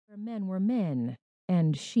Men were men,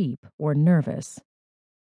 and sheep were nervous.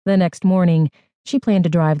 The next morning, she planned to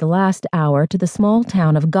drive the last hour to the small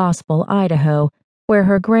town of Gospel, Idaho, where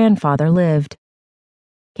her grandfather lived.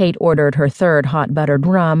 Kate ordered her third hot buttered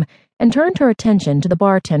rum and turned her attention to the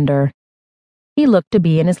bartender. He looked to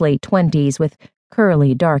be in his late 20s with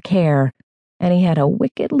curly dark hair, and he had a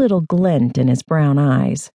wicked little glint in his brown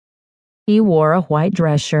eyes. He wore a white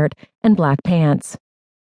dress shirt and black pants.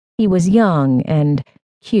 He was young and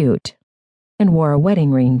cute, and wore a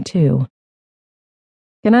wedding ring, too.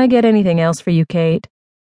 "Can I get anything else for you, Kate?"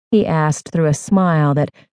 he asked through a smile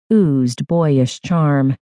that oozed boyish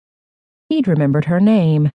charm. He'd remembered her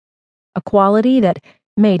name, a quality that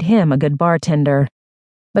made him a good bartender,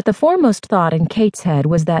 but the foremost thought in Kate's head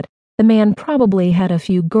was that the man probably had a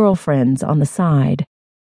few girlfriends on the side.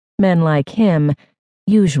 Men like him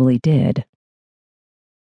usually did.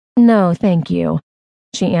 "No, thank you,"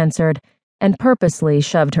 she answered, and purposely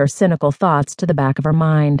shoved her cynical thoughts to the back of her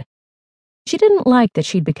mind. She didn't like that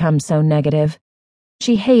she'd become so negative.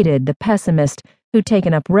 She hated the pessimist who'd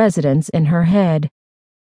taken up residence in her head.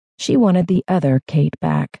 She wanted the other Kate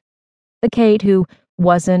back, the Kate who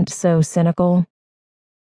wasn't so cynical.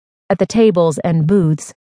 At the tables and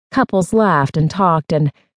booths, couples laughed and talked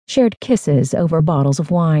and shared kisses over bottles of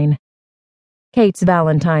wine. Kate's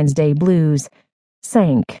Valentine's Day blues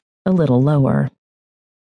sank a little lower.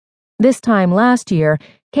 This time last year,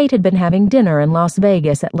 Kate had been having dinner in Las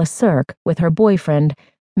Vegas at Le Cirque with her boyfriend,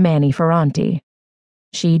 Manny Ferranti.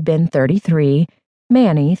 She'd been 33,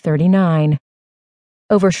 Manny 39.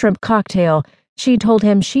 Over shrimp cocktail, she'd told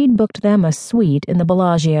him she'd booked them a suite in the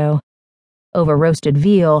Bellagio. Over roasted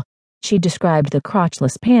veal, she described the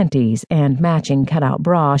crotchless panties and matching cutout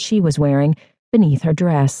bra she was wearing beneath her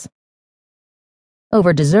dress.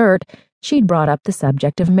 Over dessert, she'd brought up the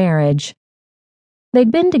subject of marriage. They'd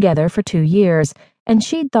been together for 2 years, and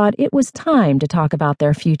she'd thought it was time to talk about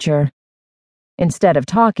their future. Instead of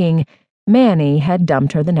talking, Manny had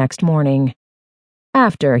dumped her the next morning,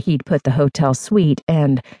 after he'd put the hotel suite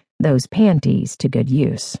and those panties to good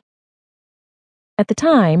use. At the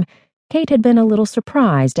time, Kate had been a little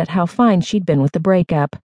surprised at how fine she'd been with the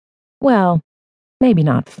breakup. Well, maybe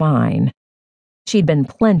not fine. She'd been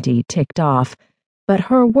plenty ticked off, but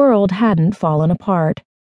her world hadn't fallen apart.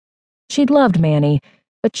 She'd loved Manny,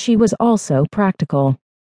 but she was also practical.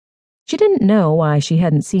 She didn't know why she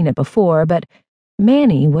hadn't seen it before, but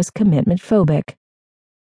Manny was commitment phobic.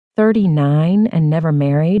 39 and never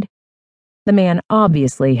married? The man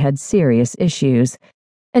obviously had serious issues,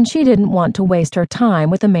 and she didn't want to waste her time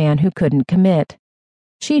with a man who couldn't commit.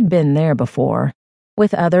 She'd been there before,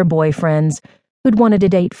 with other boyfriends who'd wanted to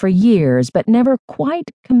date for years but never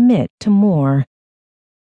quite commit to more.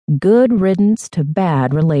 Good riddance to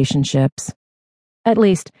bad relationships. At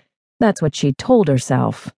least, that's what she'd told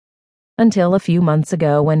herself. Until a few months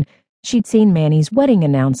ago when she'd seen Manny's wedding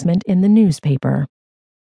announcement in the newspaper.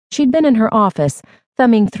 She'd been in her office,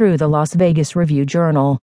 thumbing through the Las Vegas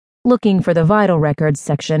Review-Journal, looking for the vital records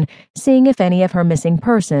section, seeing if any of her missing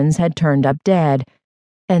persons had turned up dead.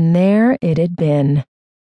 And there it had been.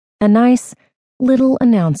 A nice little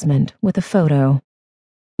announcement with a photo.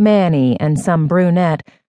 Manny and some brunette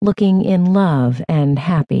looking in love and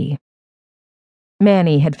happy.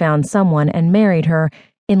 Manny had found someone and married her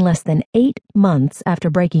in less than 8 months after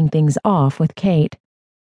breaking things off with Kate.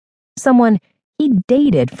 Someone he'd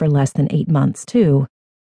dated for less than 8 months, too.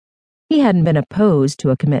 He hadn't been opposed to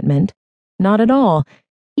a commitment. Not at all.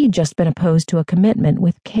 He'd just been opposed to a commitment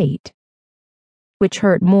with Kate. Which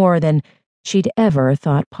hurt more than she'd ever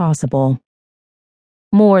thought possible.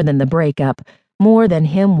 More than the breakup, more than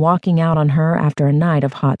him walking out on her after a night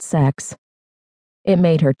of hot sex. It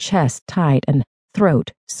made her chest tight and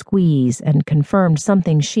throat squeeze and confirmed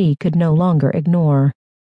something she could no longer ignore.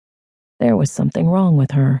 There was something wrong with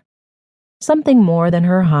her. Something more than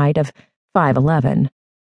her height of 5'11",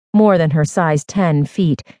 more than her size 10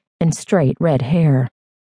 feet and straight red hair.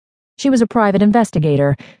 She was a private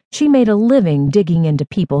investigator. She made a living digging into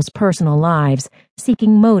people's personal lives,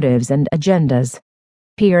 seeking motives and agendas,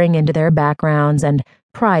 peering into their backgrounds and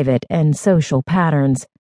private and social patterns.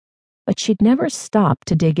 But she'd never stopped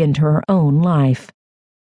to dig into her own life.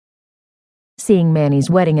 Seeing Manny's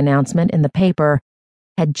wedding announcement in the paper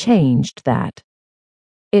had changed that.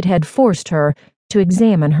 It had forced her to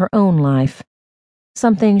examine her own life,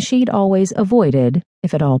 something she'd always avoided,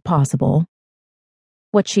 if at all possible.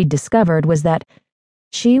 What she'd discovered was that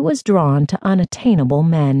she was drawn to unattainable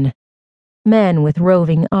men. Men with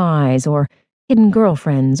roving eyes or hidden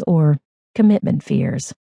girlfriends or commitment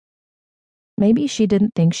fears. Maybe she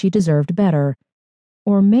didn't think she deserved better,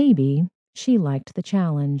 or maybe she liked the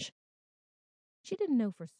challenge. She didn't know for